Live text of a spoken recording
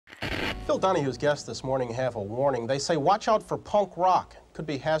Phil Donahue's guests this morning have a warning. They say watch out for punk rock. It could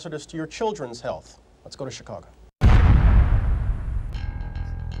be hazardous to your children's health. Let's go to Chicago.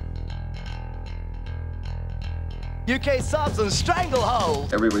 UK subs and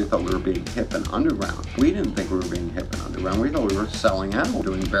Stranglehold. Everybody thought we were being hip and underground. We didn't think we were being hip and underground. We thought we were selling out,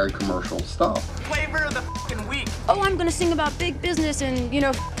 doing very commercial stuff. Flavor of the fucking week. Oh, I'm gonna sing about big business and, you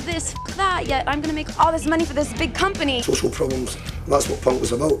know, this, that, yet I'm gonna make all this money for this big company. Social problems, that's what punk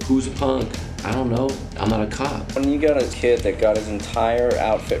was about. Who's a punk? I don't know. I'm not a cop. When you got a kid that got his entire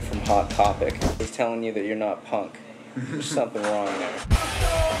outfit from Hot Topic, he's telling you that you're not punk. There's something wrong there.